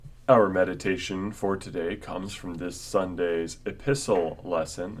Our meditation for today comes from this Sunday's epistle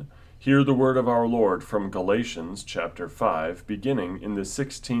lesson. Hear the word of our Lord from Galatians chapter 5, beginning in the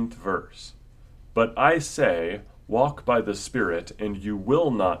 16th verse. But I say, walk by the Spirit, and you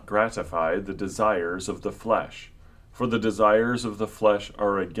will not gratify the desires of the flesh. For the desires of the flesh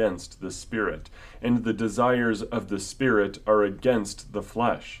are against the Spirit, and the desires of the Spirit are against the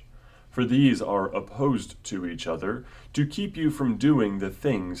flesh. For these are opposed to each other, to keep you from doing the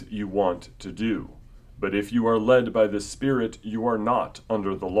things you want to do. But if you are led by the Spirit, you are not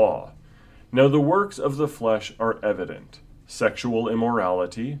under the law. Now the works of the flesh are evident: sexual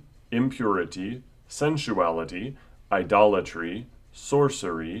immorality, impurity, sensuality, idolatry,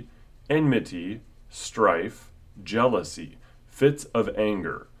 sorcery, enmity, strife, jealousy, fits of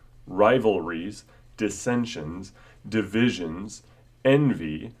anger, rivalries, dissensions, divisions,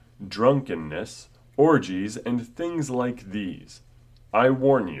 envy, drunkenness, orgies, and things like these. I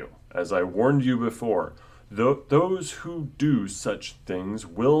warn you, as I warned you before, those who do such things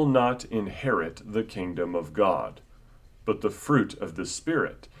will not inherit the kingdom of God. But the fruit of the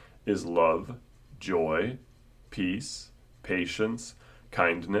Spirit is love, joy, peace, patience,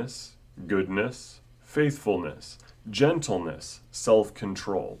 kindness, goodness, faithfulness, gentleness,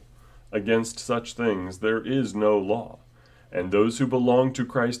 self-control. Against such things there is no law. And those who belong to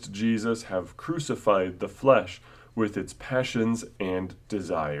Christ Jesus have crucified the flesh with its passions and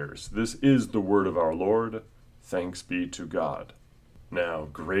desires. This is the word of our Lord. Thanks be to God. Now,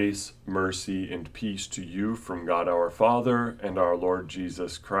 grace, mercy, and peace to you from God our Father and our Lord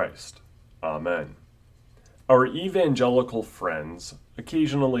Jesus Christ. Amen. Our evangelical friends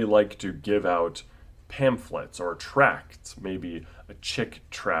occasionally like to give out pamphlets or tracts, maybe a chick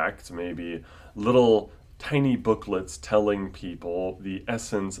tract, maybe little tiny booklets telling people the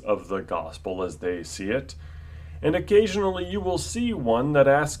essence of the gospel as they see it. And occasionally you will see one that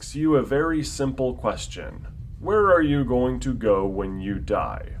asks you a very simple question. Where are you going to go when you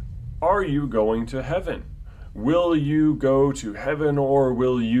die? Are you going to heaven? Will you go to heaven, or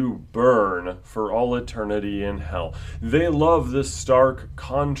will you burn for all eternity in hell? They love the stark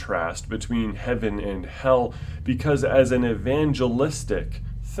contrast between heaven and hell because as an evangelistic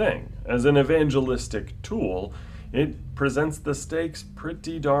thing, as an evangelistic tool, it presents the stakes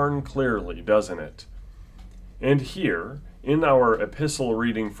pretty darn clearly, doesn't it? And here, in our epistle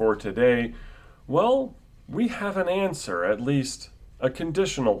reading for today, well, we have an answer, at least a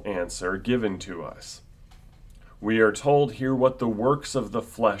conditional answer given to us. We are told here what the works of the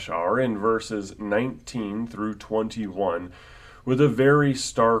flesh are in verses 19 through 21 with a very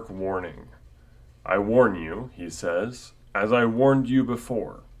stark warning. I warn you, he says, as I warned you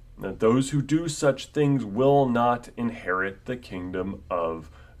before, that those who do such things will not inherit the kingdom of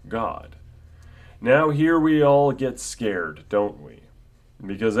God. Now here we all get scared, don't we?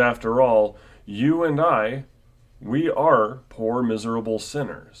 Because after all, you and I, we are poor, miserable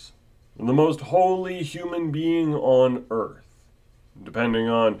sinners. The most holy human being on earth, depending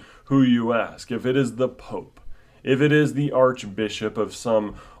on who you ask. If it is the Pope, if it is the Archbishop of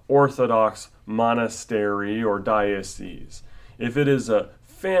some Orthodox monastery or diocese, if it is a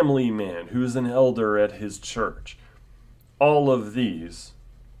family man who's an elder at his church, all of these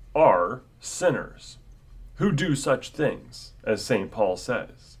are sinners who do such things, as St. Paul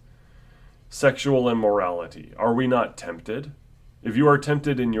says. Sexual immorality. Are we not tempted? If you are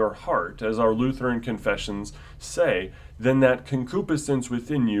tempted in your heart, as our Lutheran confessions say, then that concupiscence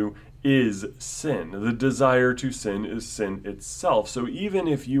within you is sin. The desire to sin is sin itself. So even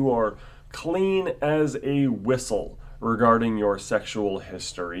if you are clean as a whistle regarding your sexual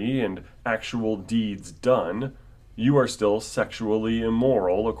history and actual deeds done, you are still sexually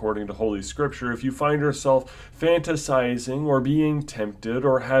immoral according to Holy Scripture if you find yourself fantasizing or being tempted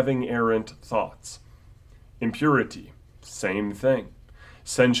or having errant thoughts. Impurity. Same thing.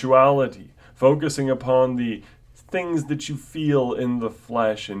 Sensuality, focusing upon the things that you feel in the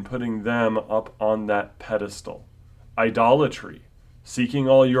flesh and putting them up on that pedestal. Idolatry, seeking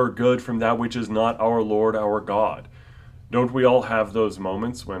all your good from that which is not our Lord, our God. Don't we all have those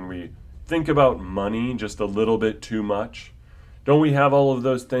moments when we think about money just a little bit too much? Don't we have all of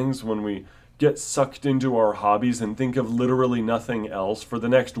those things when we get sucked into our hobbies and think of literally nothing else for the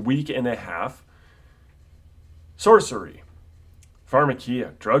next week and a half? Sorcery,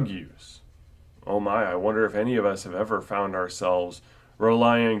 pharmakia, drug use. Oh my, I wonder if any of us have ever found ourselves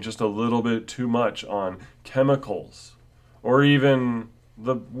relying just a little bit too much on chemicals, or even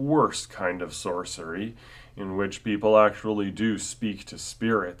the worst kind of sorcery, in which people actually do speak to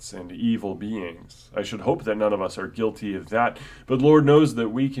spirits and evil beings. I should hope that none of us are guilty of that, but Lord knows that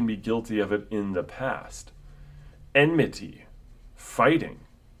we can be guilty of it in the past. Enmity, fighting.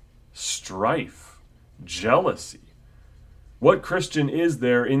 strife, jealousy. What Christian is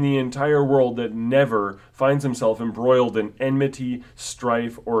there in the entire world that never finds himself embroiled in enmity,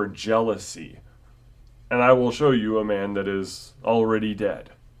 strife, or jealousy? And I will show you a man that is already dead,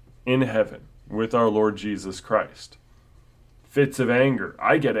 in heaven, with our Lord Jesus Christ. Fits of anger.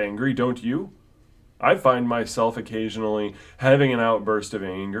 I get angry, don't you? I find myself occasionally having an outburst of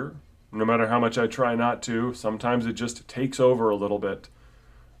anger. No matter how much I try not to, sometimes it just takes over a little bit.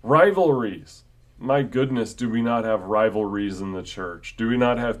 Rivalries. My goodness, do we not have rivalries in the church? Do we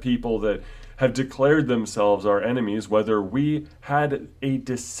not have people that have declared themselves our enemies, whether we had a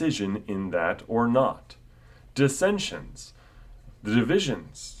decision in that or not? Dissensions, the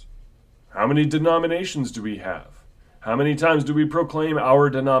divisions. How many denominations do we have? How many times do we proclaim our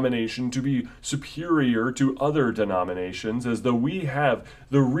denomination to be superior to other denominations as though we have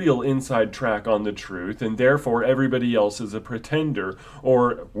the real inside track on the truth and therefore everybody else is a pretender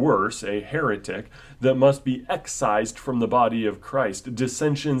or worse, a heretic that must be excised from the body of Christ?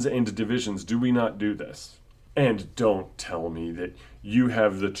 Dissensions and divisions. Do we not do this? And don't tell me that you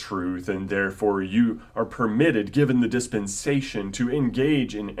have the truth and therefore you are permitted, given the dispensation, to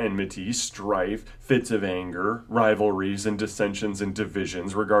engage in enmity, strife, fits of anger, rivalries, and dissensions and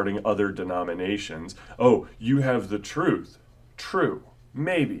divisions regarding other denominations. Oh, you have the truth. True.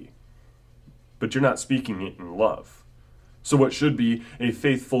 Maybe. But you're not speaking it in love. So what should be a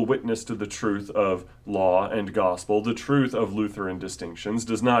faithful witness to the truth of law and gospel, the truth of Lutheran distinctions,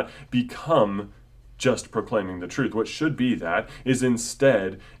 does not become just proclaiming the truth. What should be that is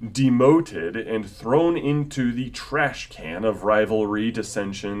instead demoted and thrown into the trash can of rivalry,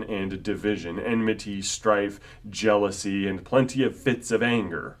 dissension, and division, enmity, strife, jealousy, and plenty of fits of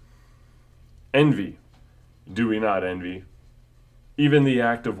anger. Envy. Do we not envy? Even the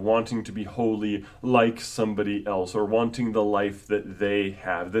act of wanting to be holy like somebody else, or wanting the life that they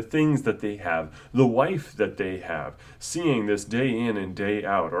have, the things that they have, the wife that they have, seeing this day in and day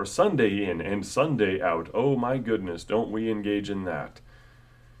out, or Sunday in and Sunday out. Oh my goodness, don't we engage in that?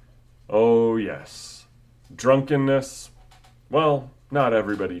 Oh yes. Drunkenness. Well, not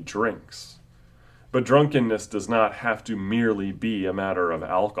everybody drinks. But drunkenness does not have to merely be a matter of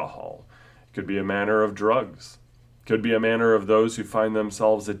alcohol. It could be a matter of drugs. Could be a manner of those who find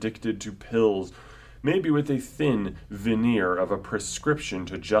themselves addicted to pills, maybe with a thin veneer of a prescription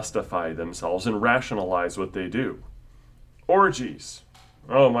to justify themselves and rationalize what they do. Orgies.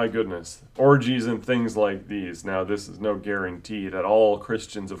 Oh my goodness. Orgies and things like these. Now, this is no guarantee that all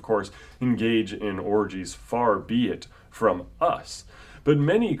Christians, of course, engage in orgies, far be it from us. But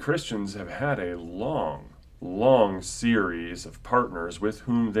many Christians have had a long series of partners with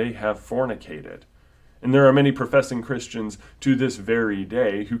whom they have fornicated. And there are many professing Christians to this very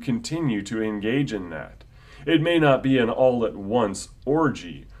day who continue to engage in that. It may not be an all-at-once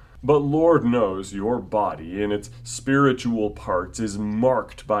orgy, but Lord knows your body in its spiritual parts is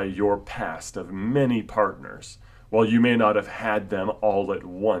marked by your past of many partners. While you may not have had them all at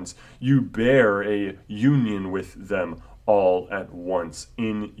once, you bear a union with them all at once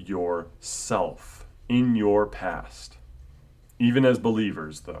in yourself, in your past. Even as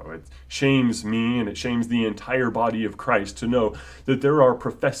believers, though, it shames me and it shames the entire body of Christ to know that there are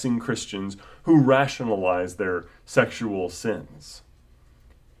professing Christians who rationalize their sexual sins.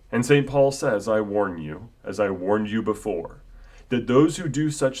 And St. Paul says, I warn you, as I warned you before, that those who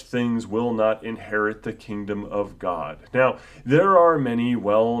do such things will not inherit the kingdom of God. Now, there are many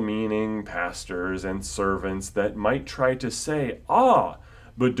well-meaning pastors and servants that might try to say,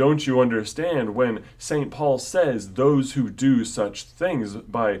 but don't you understand when St. Paul says those who do such things,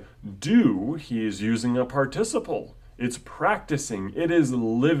 by do, he is using a participle. It's practicing. It is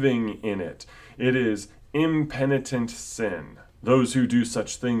living in it. It is impenitent sin. Those who do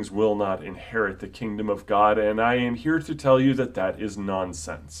such things will not inherit the kingdom of God, and I am here to tell you that that is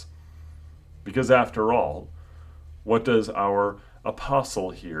nonsense. Because after all, what does our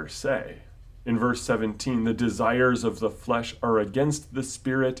apostle here say? In verse 17, the desires of the flesh are against the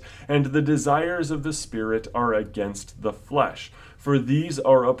Spirit, and the desires of the Spirit are against the flesh. For these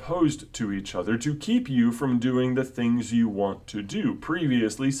are opposed to each other to keep you from doing the things you want to do.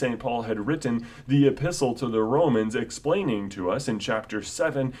 Previously, St. Paul had written the epistle to the Romans explaining to us in chapter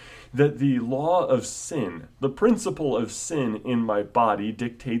 7 that the law of sin, the principle of sin in my body,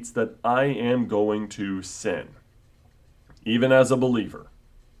 dictates that I am going to sin. Even as a believer.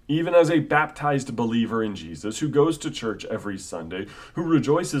 Even as a baptized believer in Jesus, who goes to church every Sunday, who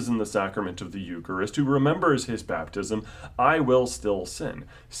rejoices in the sacrament of the Eucharist, who remembers his baptism, I will still sin.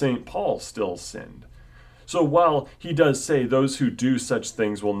 St. Paul still sinned. So while he does say those who do such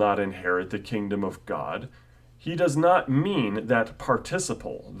things will not inherit the kingdom of God, he does not mean that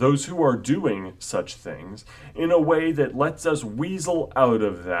participle, those who are doing such things, in a way that lets us weasel out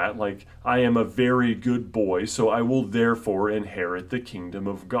of that, like, I am a very good boy, so I will therefore inherit the kingdom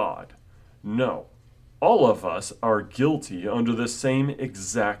of God. No. All of us are guilty under the same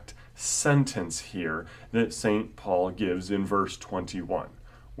exact sentence here that St. Paul gives in verse 21.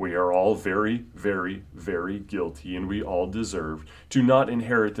 We are all very, very, very guilty, and we all deserve to not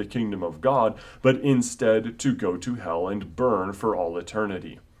inherit the kingdom of God, but instead to go to hell and burn for all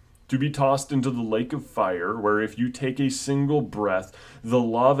eternity. To be tossed into the lake of fire, where if you take a single breath, the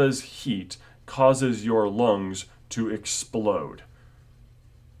lava's heat causes your lungs to explode.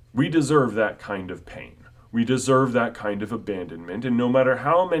 We deserve that kind of pain. We deserve that kind of abandonment, and no matter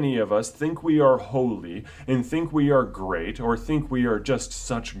how many of us think we are holy and think we are great or think we are just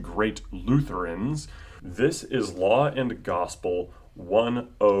such great Lutherans, this is Law and Gospel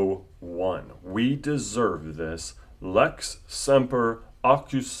 101. We deserve this. Lex semper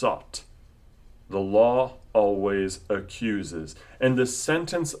accusat. The law always accuses, and the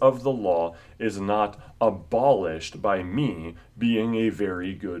sentence of the law is not abolished by me being a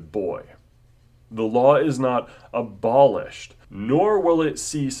very good boy. The law is not abolished, nor will it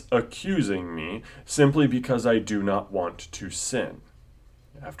cease accusing me simply because I do not want to sin.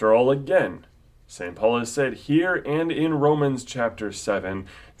 After all, again, St. Paul has said here and in Romans chapter 7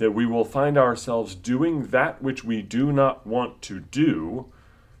 that we will find ourselves doing that which we do not want to do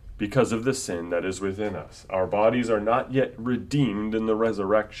because of the sin that is within us. Our bodies are not yet redeemed in the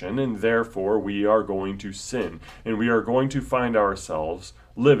resurrection, and therefore we are going to sin, and we are going to find ourselves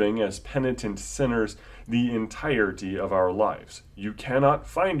living as penitent sinners the entirety of our lives. You cannot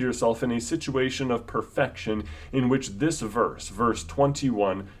find yourself in a situation of perfection in which this verse, verse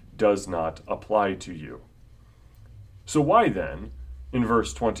 21, does not apply to you. So why then, in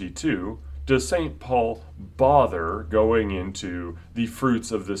verse 22, does St. Paul bother going into the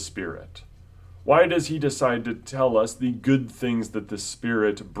fruits of the Spirit? Why does he decide to tell us the good things that the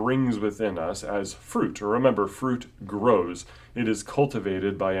Spirit brings within us as fruit? Remember, fruit grows. It is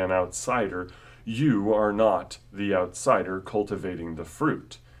cultivated by an outsider. You are not the outsider cultivating the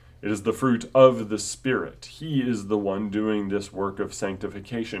fruit. It is the fruit of the Spirit. He is the one doing this work of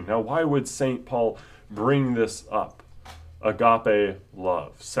sanctification. Now, why would St. Paul bring this up? Agape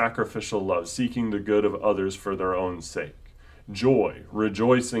love, sacrificial love, seeking the good of others for their own sake. Joy,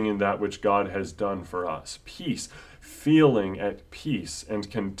 rejoicing in that which God has done for us. Peace, feeling at peace and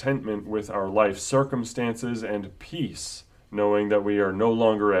contentment with our life circumstances, and peace, knowing that we are no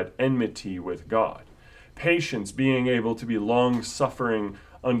longer at enmity with God. Patience, being able to be long-suffering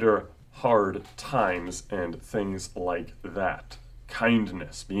under hard times and things like that.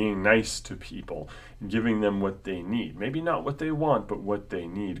 Kindness, being nice to people, giving them what they need. Maybe not what they want, but what they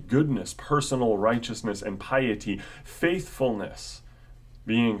need. Goodness, personal righteousness, and piety. Faithfulness,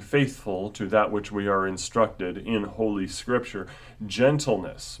 being faithful to that which we are instructed in Holy Scripture.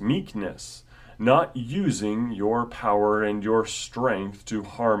 Gentleness, meekness, not using your power and your strength to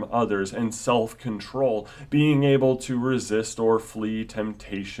harm others, and self-control, being able to resist or flee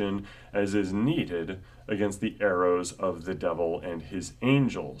temptation as is needed against the arrows of the devil and his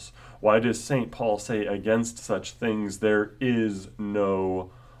angels. Why does St. Paul say against such things there is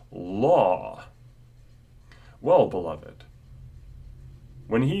no law? Well, beloved,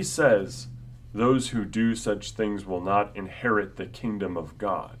 when he says those who do such things will not inherit the kingdom of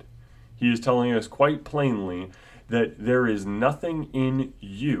God, he is telling us quite plainly that there is nothing in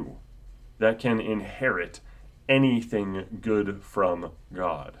you that can inherit anything good from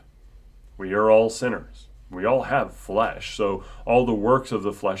God. We are all sinners. We all have flesh, so all the works of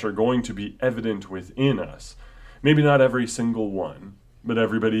the flesh are going to be evident within us. Maybe not every single one, but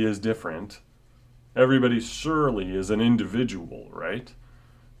everybody is different. Everybody surely is an individual, right?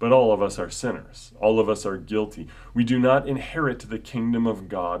 But all of us are sinners. All of us are guilty. We do not inherit the kingdom of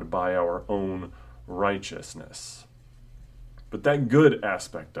God by our own righteousness. But that good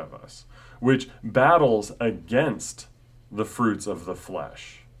aspect of us, which battles against the fruits of the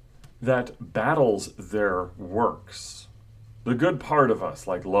flesh, that battles their works. The good part of us,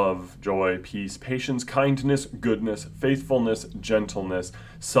 like love, joy, peace, patience, kindness, goodness, faithfulness, gentleness,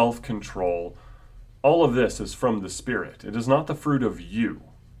 self-control, all of this is from the Spirit. It is not the fruit of you.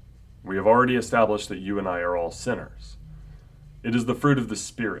 We have already established that you and I are all sinners. It is the fruit of the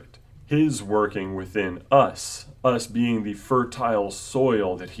Spirit, His working within us being the fertile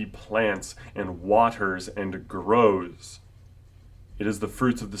soil that He plants and waters and grows. It is the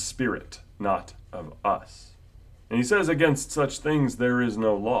fruits of the Spirit, not of us. And he says, against such things there is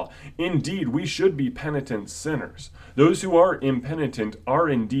no law. Indeed, we should be penitent sinners. Those who are impenitent are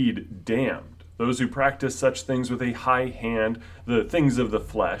indeed damned. those who practice such things with a high hand, the things of the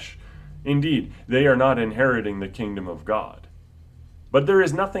flesh, indeed, they are not inheriting the kingdom of God. But there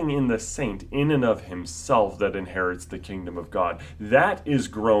is nothing in the saint in and of himself that inherits the kingdom of God. That is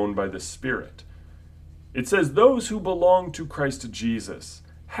grown by the Spirit. It says, those who belong to Christ Jesus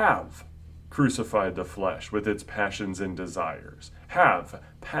have crucified the flesh with its passions and desires. Have,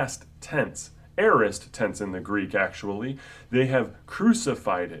 past tense, aorist tense in the Greek actually. They have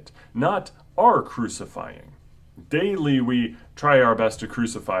crucified it, not are crucifying. Daily we try our best to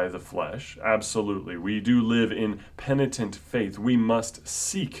crucify the flesh, absolutely. We do live in penitent faith. We must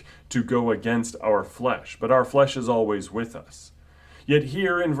seek to go against our flesh, but our flesh is always with us. Yet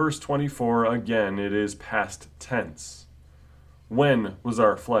here in verse 24, again, it is past tense. When was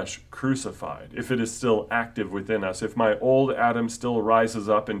our flesh crucified? If it is still active within us, if my old Adam still rises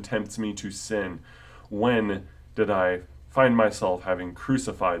up and tempts me to sin, when did I find myself having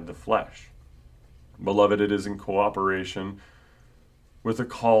crucified the flesh? Beloved, it is in cooperation with the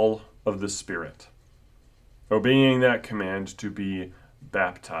call of the Spirit, obeying that command to be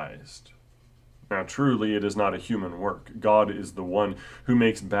baptized. Now, truly, it is not a human work. God is the one who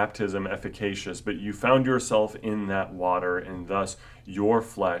makes baptism efficacious, but you found yourself in that water, and thus your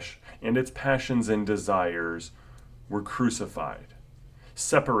flesh and its passions and desires were crucified,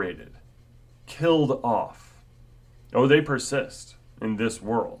 separated, killed off. Oh, they persist in this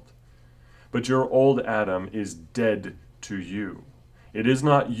world. But your old Adam is dead to you. It is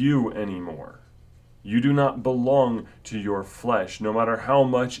not you anymore. You do not belong to your flesh, no matter how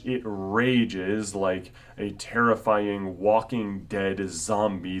much it rages like a terrifying walking dead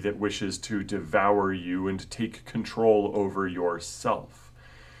zombie that wishes to devour you and take control over yourself.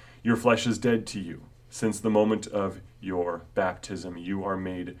 Your flesh is dead to you. Since the moment of your baptism, you are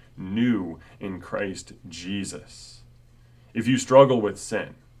made new in Christ Jesus. If you struggle with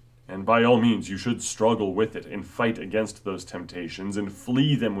sin, and by all means you should struggle with it and fight against those temptations and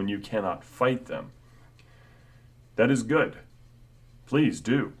flee them when you cannot fight them, that is good. Please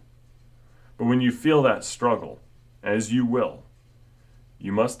do. But when you feel that struggle, as you will,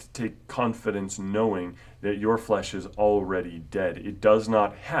 you must take confidence knowing that your flesh is already dead. It does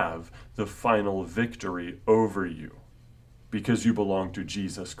not have the final victory over you because you belong to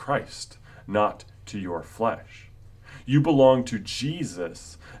Jesus Christ, not to your flesh. You belong to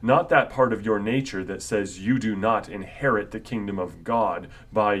Jesus, not that part of your nature that says you do not inherit the kingdom of God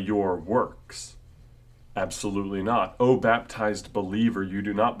by your works. Absolutely not. O baptized believer, you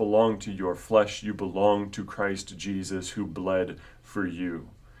do not belong to your flesh, you belong to Christ Jesus who bled for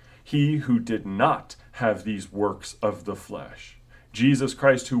you. He who did not have these works of the flesh. Jesus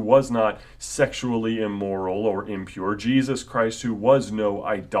Christ who was not sexually immoral or impure. Jesus Christ who was no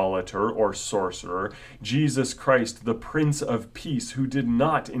idolater or sorcerer. Jesus Christ, the Prince of Peace, who did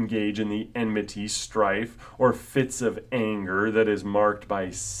not engage in the enmity, strife, or fits of anger that is marked by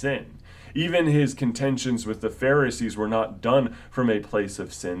sin. Even his contentions with the Pharisees were not done from a place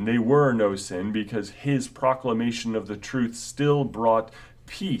of sin. They were no sin because his proclamation of the truth still brought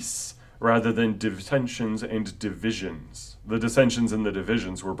peace rather than dissensions and divisions. The dissensions and the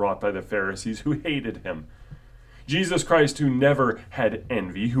divisions were brought by the Pharisees who hated him. Jesus Christ, who never had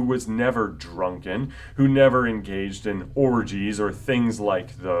envy, who was never drunken, who never engaged in orgies or things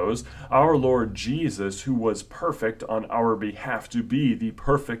like those. Our Lord Jesus, who was perfect on our behalf to be the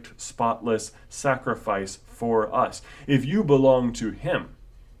perfect, spotless sacrifice for us. If you belong to him,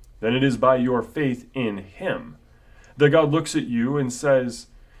 then it is by your faith in him that God looks at you and says,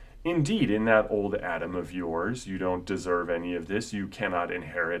 indeed, in that old Adam of yours, you don't deserve any of this, you cannot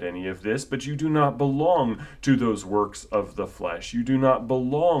inherit any of this, but you do not belong to those works of the flesh. You do not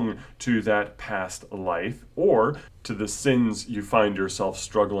belong to that past life or to the sins you find yourself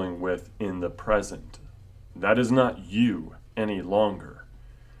struggling with in the present. That is not you any longer.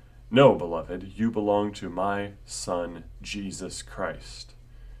 No, beloved, you belong to my Son, Jesus Christ.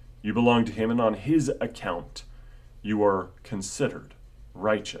 You belong to him, and on his account, you are considered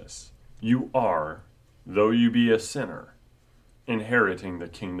righteous. You are, though you be a sinner, inheriting the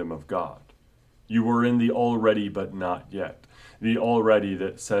kingdom of God. You were in the already but not yet. The already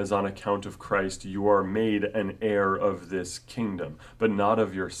that says on account of Christ you are made an heir of this kingdom, but not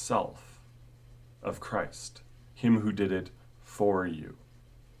of yourself, of Christ, him who did it for you.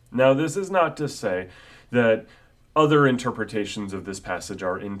 Now, this is not to say that other interpretations of this passage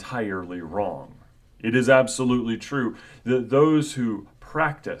are entirely wrong. It is absolutely true that those who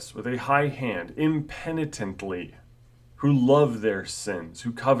practice with a high hand, impenitently, who love their sins,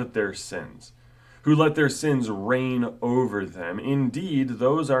 who covet their sins, who let their sins reign over them. Indeed,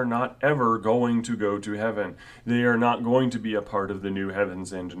 those are not ever going to go to heaven. They are not going to be a part of the new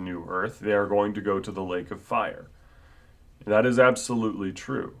heavens and new earth. They are going to go to the lake of fire. That is absolutely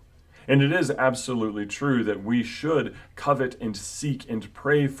true. And it is absolutely true that we should covet and seek and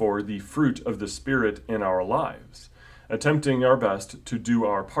pray for the fruit of the Spirit in our lives, attempting our best to do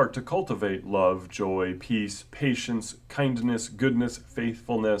our part to cultivate love, joy, peace, patience, kindness, goodness,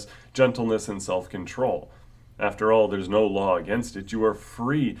 faithfulness, gentleness, and self-control. After all, there's no law against it. You are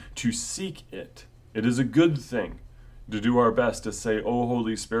free to seek it. It is a good thing to do our best to say, "Oh,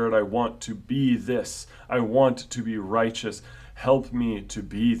 Holy Spirit, I want to be this. I want to be righteous. Help me to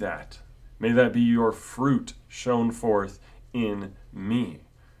be that. May that be your fruit shown forth in me."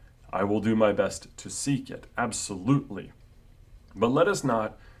 I will do my best to seek it, absolutely. But let us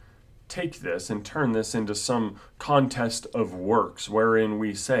not take this and turn this into some contest of works wherein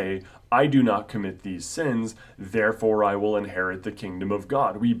we say, "I do not commit these sins, therefore I will inherit the kingdom of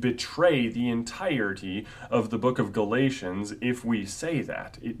God." We betray the entirety of the book of Galatians if we say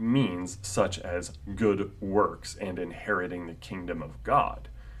that. It means such as good works and inheriting the kingdom of God.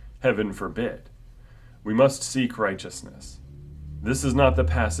 Heaven forbid. We must seek righteousness. This is not the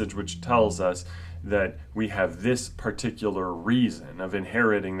passage which tells us that we have this particular reason of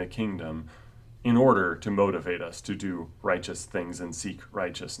inheriting the kingdom in order to motivate us to do righteous things and seek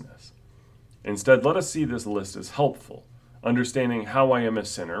righteousness. Instead, let us see this list as helpful, understanding how I am a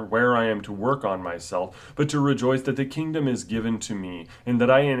sinner, where I am to work on myself, but to rejoice that the kingdom is given to me and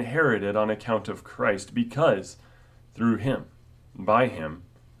that I inherit it on account of Christ, because through him, by him,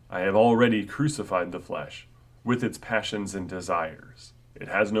 I have already crucified the flesh with its passions and desires. It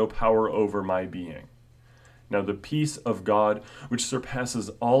has no power over my being. Now the peace of God, which surpasses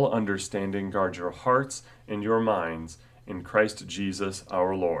all understanding, guard your hearts and your minds in Christ Jesus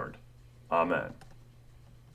our Lord. Amen.